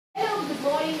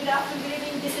morning, good afternoon, good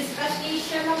evening. This is Rajani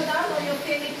Sharma Madan on your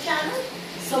favorite channel.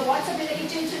 So what's up in the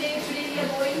kitchen today? Today we are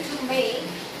going to make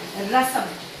Rasam.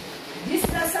 This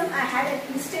Rasam I had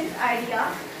an instant idea.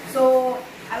 So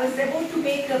I was about to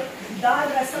make a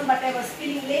dal Rasam, but I was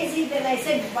feeling lazy. Then I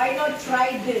said, why not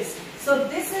try this? So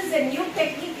this is a new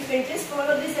technique. You can just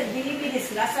follow this and believe me,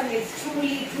 this Rasam is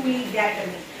truly that.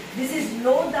 This is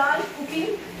no dal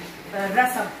cooking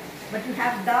Rasam. But you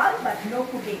have dal but no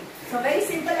cooking. So very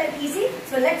simple and easy.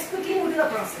 So let's quickly move to the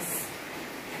process.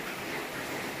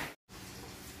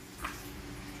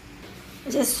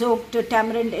 Just soak the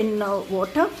tamarind in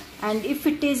water, and if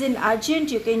it is in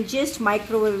urgent you can just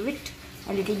microwave it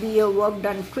and it will be your work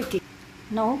done quickly.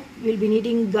 Now we'll be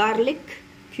needing garlic,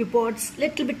 few pods,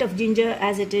 little bit of ginger,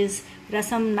 as it is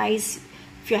Rasam nice.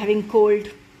 If you're having cold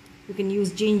you can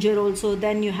use ginger also.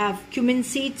 Then you have cumin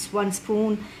seeds, 1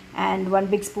 spoon, and 1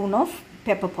 big spoon of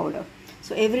pepper powder.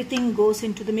 So everything goes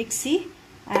into the mixie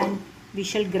and we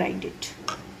shall grind it.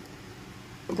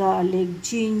 Garlic,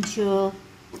 ginger,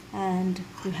 and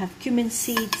you have cumin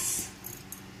seeds,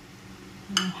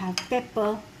 you have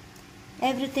pepper.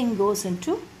 Everything goes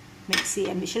into mixie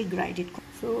and we shall grind it.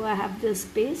 So I have this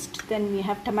paste. Then we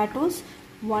have tomatoes,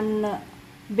 1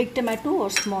 big tomato or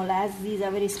small, as these are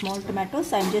very small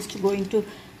tomatoes. I'm just going to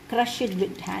crush it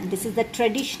with hand. This is the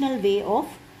traditional way of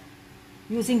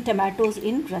using tomatoes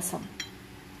in Rasam.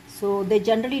 So they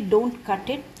generally don't cut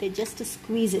it, they just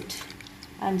squeeze it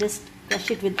and just crush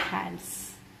it with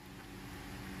hands.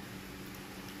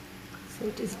 So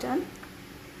it is done.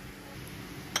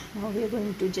 Now we are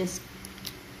going to just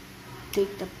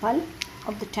take the pulp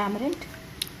of the tamarind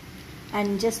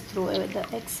and just throw away the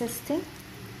excess thing.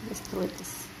 Just throw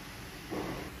this.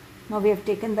 Now we have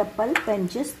taken the pulp and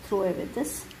just throw away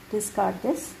this, discard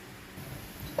this.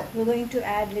 We're going to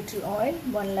add little oil,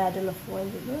 1 ladle of oil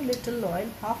will do, little oil,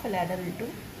 half a ladle will do.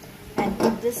 And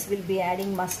with this we'll be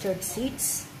adding mustard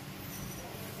seeds,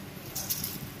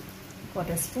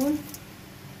 1/4 spoon.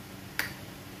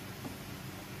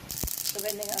 So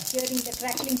when you are hearing the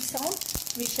crackling sound,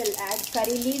 we shall add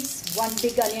curry leaves, 1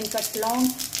 big onion cut long,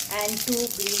 and 2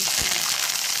 green peas.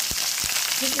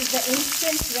 This is the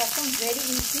instant Rasam, very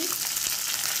easy,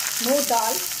 no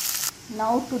dal.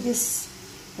 Now to this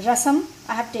Rasam,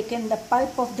 I have taken the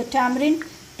pulp of the tamarind.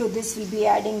 To this we'll be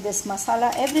adding this masala.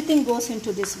 Everything goes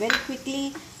into this very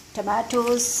quickly.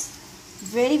 Tomatoes,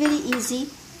 very easy.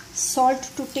 Salt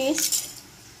to taste.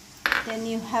 Then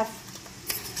you have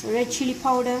red chili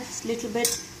powder, little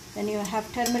bit. Then you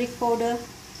have turmeric powder,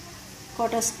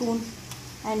 1/4 spoon,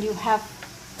 and you have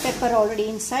pepper already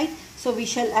inside. So we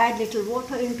shall add little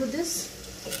water into this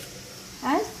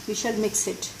and we shall mix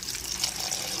it.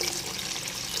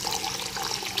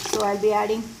 So I'll be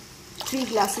adding 3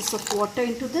 glasses of water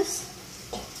into this.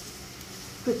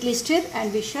 Quickly stir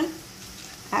and we shall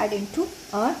add into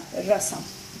our Rasam.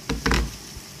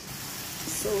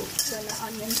 So when the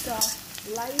onions are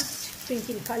light pink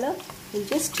in color, we'll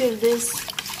just stir this,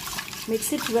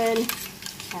 mix it well,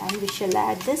 and we shall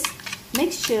add this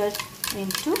mixture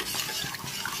into,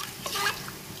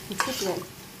 mix it well,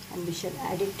 and we shall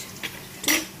add it to.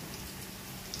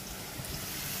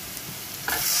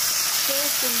 So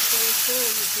simple, so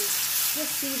easy.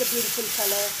 Just see the beautiful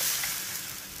color.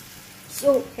 So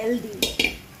healthy.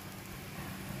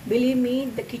 Believe me,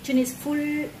 the kitchen is full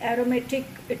aromatic.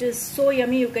 It is so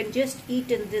yummy. You can just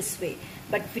eat in this way.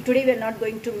 But today we are not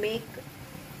going to make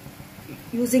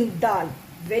using dal.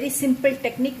 Very simple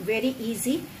technique, very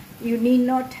easy. You need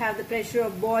not have the pressure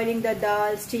of boiling the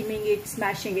dal, steaming it,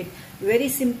 smashing it. Very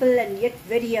simple and yet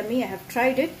very yummy. I have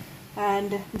tried it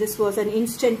and this was an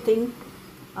instant thing.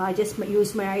 I just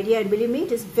used my idea and believe me,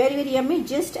 it is very yummy.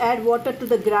 Just add water to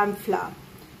the gram flour.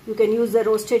 You can use the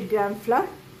roasted gram flour,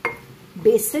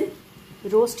 besan,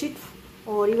 roast it,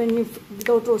 or even if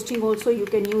without roasting also you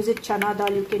can use it, chana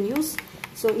dal you can use.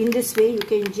 So in this way you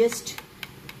can just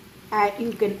add,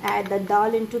 you can add the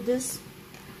dal into this.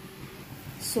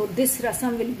 So this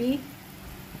Rasam will be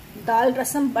dal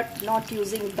Rasam but not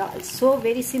using dal. So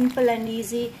very simple and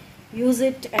easy. Use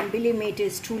it and believe me, it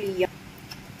is truly yummy.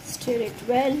 Stir it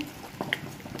well.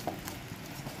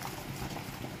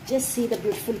 Just see the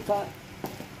beautiful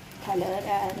color,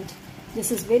 and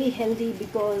this is very healthy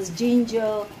because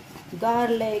ginger,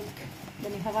 garlic,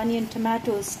 then you have onion,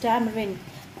 tomatoes, tamarind,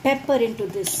 pepper into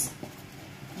this,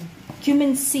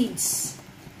 cumin seeds.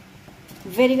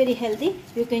 Very healthy.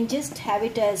 You can just have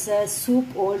it as a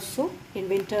soup also in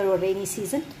winter or rainy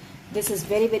season. This is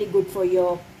very good for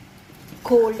your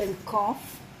cold and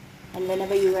cough. And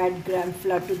whenever you add gram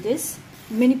flour to this,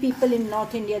 many people in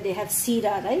North India, they have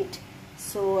seera, right?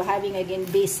 So having again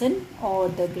besan or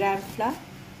the gram flour,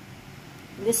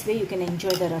 This way you can enjoy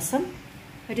the rasam.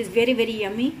 It is very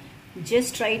yummy.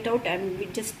 Just try it out and we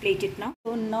just plate it now.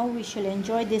 So now we shall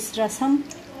enjoy this rasam.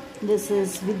 This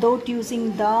is without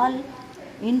using dal,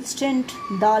 instant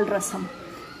dal rasam.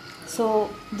 So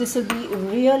this will be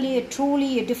really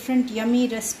truly a different yummy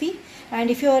recipe. And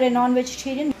if you are a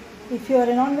non-vegetarian,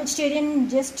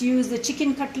 just use the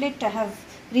chicken cutlet I have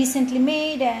recently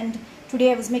made, and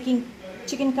today I was making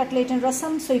chicken cutlet and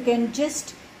rasam, so you can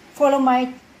just follow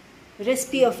my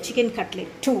recipe of chicken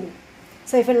cutlet too.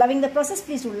 So if you're loving the process,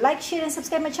 please do like, share and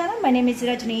subscribe my channel. My name is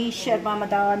Rajani Sharma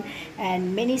Madan,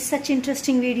 and many such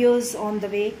interesting videos on the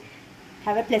way.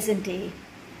 Have a pleasant day.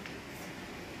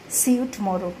 See you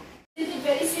tomorrow. This is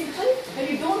very simple. When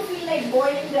you don't feel like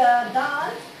boiling the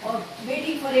dal or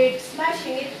waiting for it, smash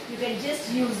it, you can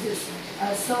just use this.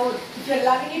 So if you're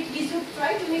loving it, please do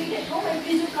try to make it at home, and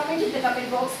please do comment in the comment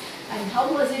box. And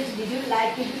how was it? Did you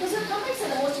like it? Because your comments are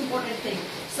the most important thing.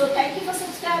 So thank you for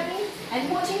subscribing and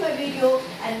watching my video,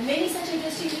 and many such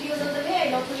interesting videos on the way. I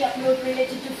not only upload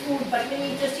related to food, but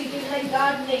many interesting things like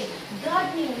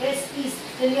gardening recipes,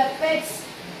 then your pets,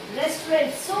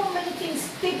 restaurants, so many things,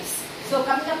 tips. So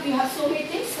coming up, we have so many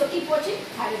things. So keep watching.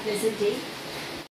 Have a pleasant day.